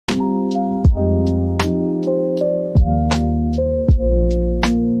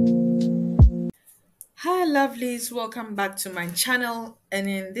lovelies, welcome back to my channel, and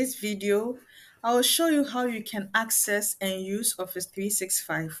in this video I will show you how you can access and use Office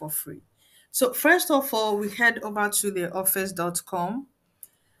 365 for free. So first of all, we head over to the office.com.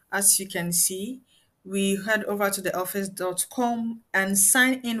 As you can see, we head over to the office.com and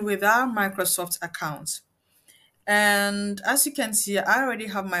sign in with our Microsoft account. And as you can see, I already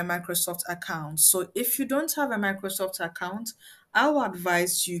have my Microsoft account. So if you don't have a Microsoft account, I will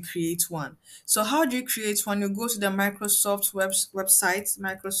advise you create one. So how do you create one? You go to the Microsoft website,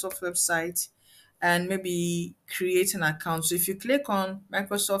 and maybe create an account. So if you click on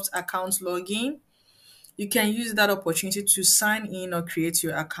Microsoft account login, you can use that opportunity to sign in or create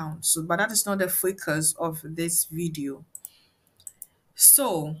your account. So, but that is not the focus of this video.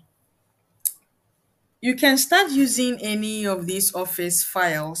 So you can start using any of these Office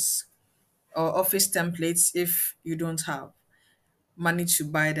files or Office templates if you don't have money to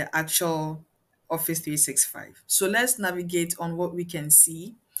buy the actual Office 365. So let's navigate on what we can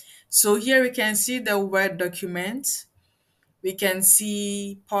see. So here we can see the Word document. We can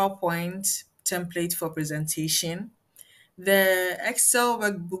see PowerPoint template for presentation, the Excel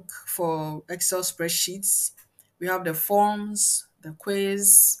workbook for Excel spreadsheets. We have the forms, the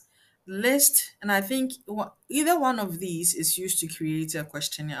quiz, list, and I think either one of these is used to create a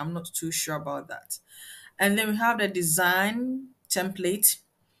questionnaire. I'm not too sure about that. And then we have the design template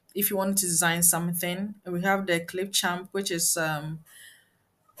if you want to design something. And we have the Clipchamp, which is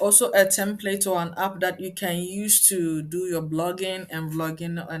also a template or an app that you can use to do your blogging and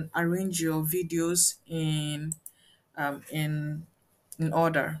vlogging and arrange your videos um, in in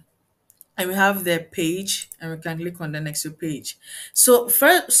order. And we have the page, and we can click on the next page. So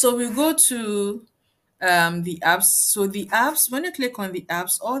first, so we go to the apps. So the apps, when you click on the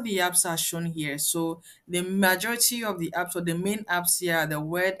apps, all the apps are shown here. So the majority of the apps, or the main apps here, are the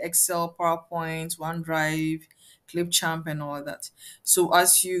Word, Excel, PowerPoint, OneDrive, Clipchamp, and all that. So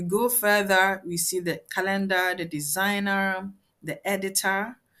as you go further, we see the calendar, the designer, the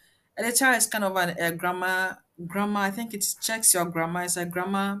editor. Editor is kind of a grammar. I think it checks your grammar. It's a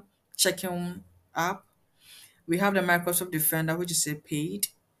grammar checking app. We have the Microsoft Defender, which is a paid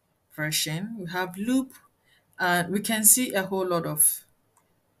version. We have Loop, and we can see a whole lot of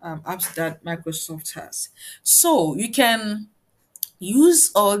apps that Microsoft has. So you can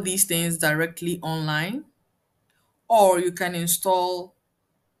use all these things directly online, or you can install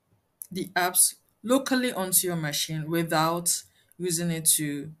the apps locally onto your machine without using it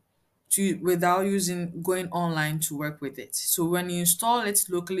to without using going online to work with it. So when you install it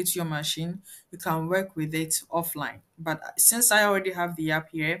locally to your machine, you can work with it offline. But since I already have the app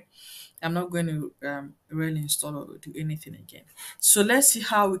here, I'm not going to really install or do anything again. So let's see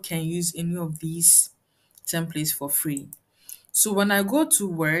how we can use any of these templates for free. So when I go to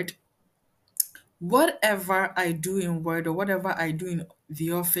Word, whatever I do in Word or whatever I do in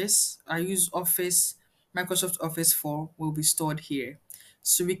the Office, I use Microsoft Office for, will be stored here.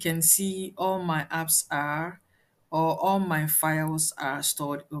 So we can see all my apps are, or all my files are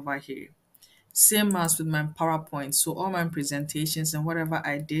stored over here. Same as with my PowerPoint. So all my presentations and whatever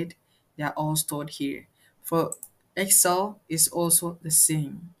I did, they are all stored here. For Excel, is also the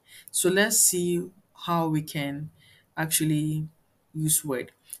same. So let's see how we can actually use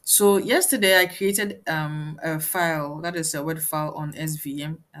Word. So yesterday I created a file, that is a Word file on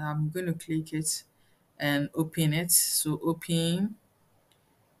SVM. I'm going to click it and open it. So opening,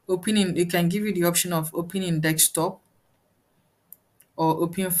 it can give you the option of opening desktop or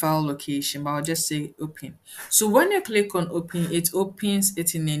open file location, but I'll just say open. So when you click on open, it opens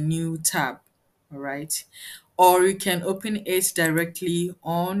it in a new tab, all right? Or you can open it directly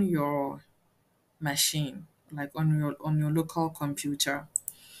on your machine, like on your local computer.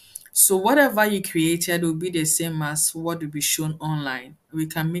 So whatever you created will be the same as what will be shown online. We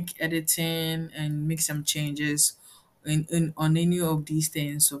can make editing and make some changes on any of these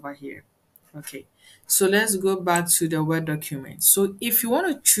things over here. Okay, so let's go back to the Word document. So if you want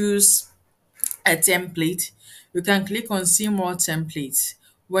to choose a template, you can click on see more templates.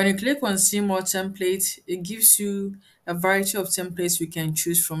 When you click on see more templates, it gives you a variety of templates you can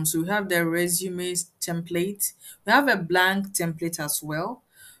choose from. So we have the resume template, we have a blank template as well.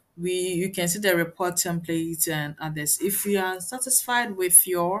 You can see the report template and others. If you are satisfied with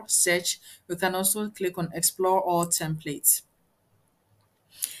your search, you can also click on explore all templates,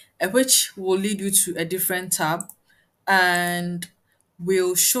 which will lead you to a different tab and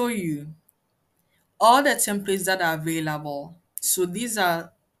will show you all the templates that are available. So these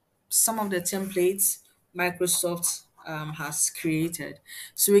are some of the templates Microsoft has created.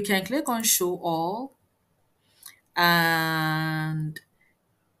 So we can click on show all, and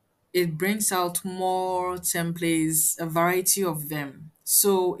it brings out more templates, a variety of them.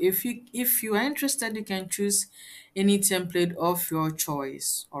 So if you are interested, you can choose any template of your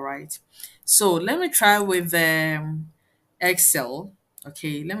choice. All right. So let me try with Excel.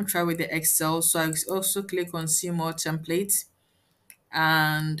 Okay, let me try with the Excel. So I also click on see more templates,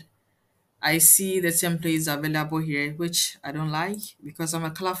 and I see the templates available here, which I don't like because I'm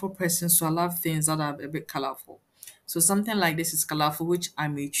a colorful person, so I love things that are a bit colorful. So something like this is colorful, which I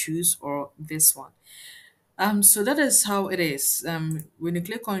may choose, or this one. So that is how it is. When you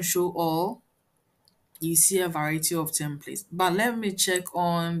click on show all, you see a variety of templates. But let me check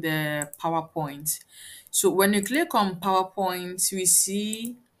on the PowerPoint. So when you click on PowerPoint, we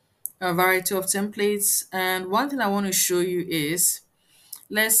see a variety of templates. And one thing I want to show you is,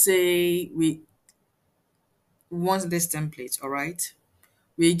 let's say we want this template, all right?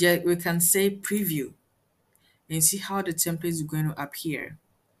 We can say preview and see how the template is going to appear.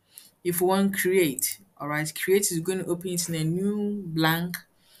 If we want create, all right, create is going to open it in a new blank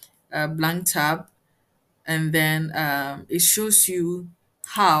tab, and then it shows you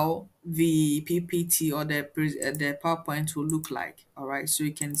how the PPT or the PowerPoint will look like. All right, so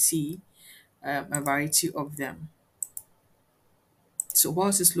you can see a variety of them. So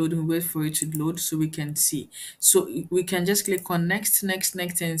whilst it's loading, wait for it to load so we can see. So we can just click on next, next,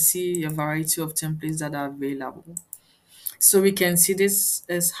 next, and see a variety of templates that are available. So we can see this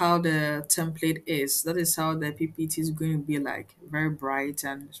is how the template is. That is how the PPT is going to be like, very bright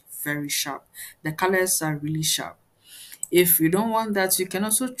and very sharp. The colors are really sharp. If you don't want that, you can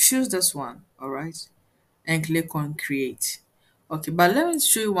also choose this one, all right, and click on create. Okay, but let me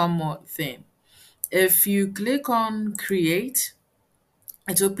show you one more thing. If you click on create,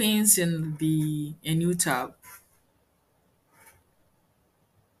 it opens in a new tab.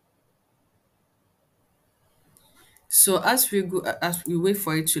 So as we wait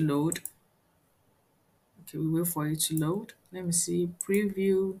for it to load, okay, we wait for it to load. Let me see,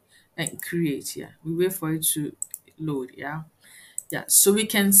 preview and create. Yeah, we wait for it to load. Yeah, yeah. So we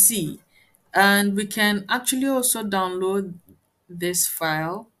can see, and we can actually also download this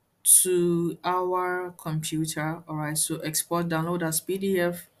file to our computer. All right, so export, download as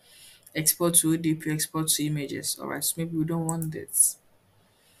PDF, export to ODP, export to images. All right, so maybe we don't want this.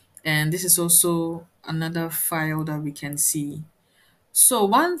 And this is also another file that we can see. So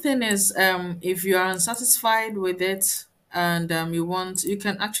one thing is, if you are unsatisfied with it and you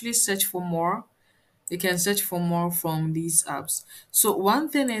can actually search for more. You can search for more from these apps. So one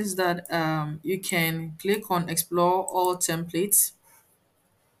thing is that you can click on explore all templates.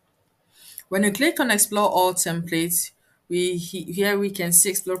 When you click on explore all templates, here we can see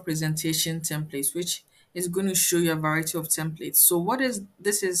explore presentation templates, which is going to show you a variety of templates. So what is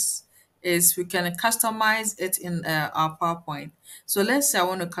this is we can customize it in our PowerPoint. So let's say I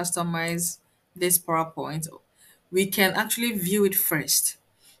want to customize this PowerPoint. We can actually view it first.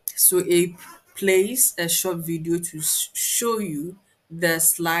 So it plays a short video to show you the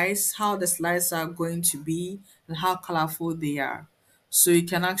slides, how the slides are going to be and how colorful they are. So you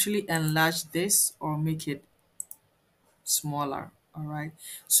can actually enlarge this or make it smaller. All right.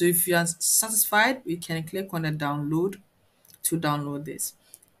 So if you are satisfied, you can click on the download to download this.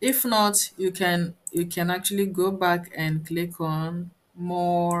 If not, you can actually go back and click on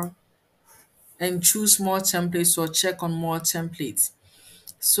more and choose more templates or check on more templates.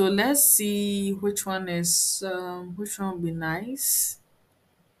 So let's see which one would be nice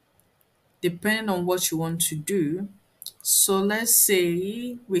depending on what you want to do. So let's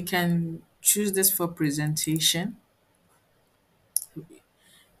say we can choose this for presentation.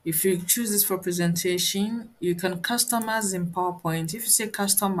 If you choose this for presentation, you can customize in PowerPoint. If you say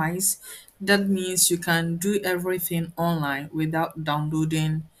customize, that means you can do everything online without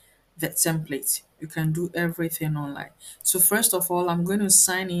downloading the template. You can do everything online. So first of all, I'm going to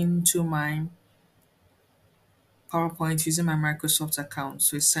sign in to my PowerPoint using my Microsoft account.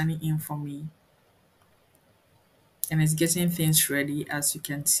 So it's signing in for me and it's getting things ready as you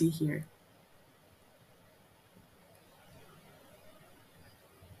can see here.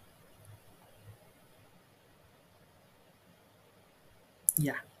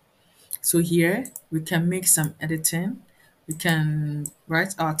 Yeah. So here we can make some editing. We can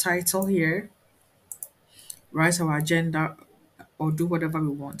write our title here, write our agenda, or do whatever we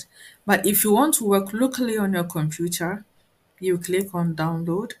want. But if you want to work locally on your computer, you click on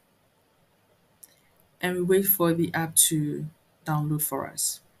download and we wait for the app to download for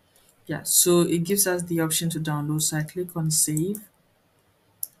us. Yeah, so it gives us the option to download. So I click on save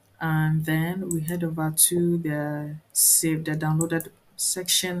and then we head over to the downloaded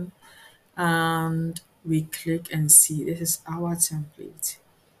section and we click and see this is our template.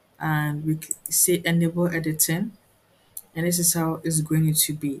 and we say enable editing, and this is how it's going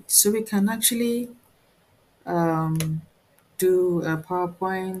to be. So we can actually um, do a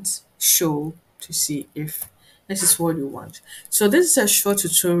PowerPoint show to see if this is what you want. So this is a short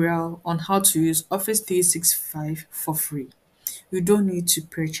tutorial on how to use Office 365 for free. You don't need to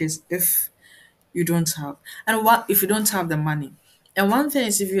purchase if you don't have, and what if you don't have the money. And one thing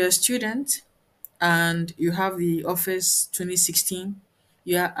is, if you're a student and you have the Office 2016,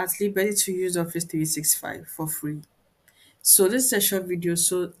 you are at liberty to use Office 365 for free. So this is a short video,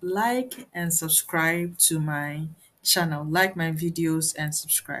 so like and subscribe to my channel, like my videos and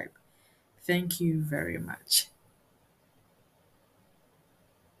subscribe. Thank you very much.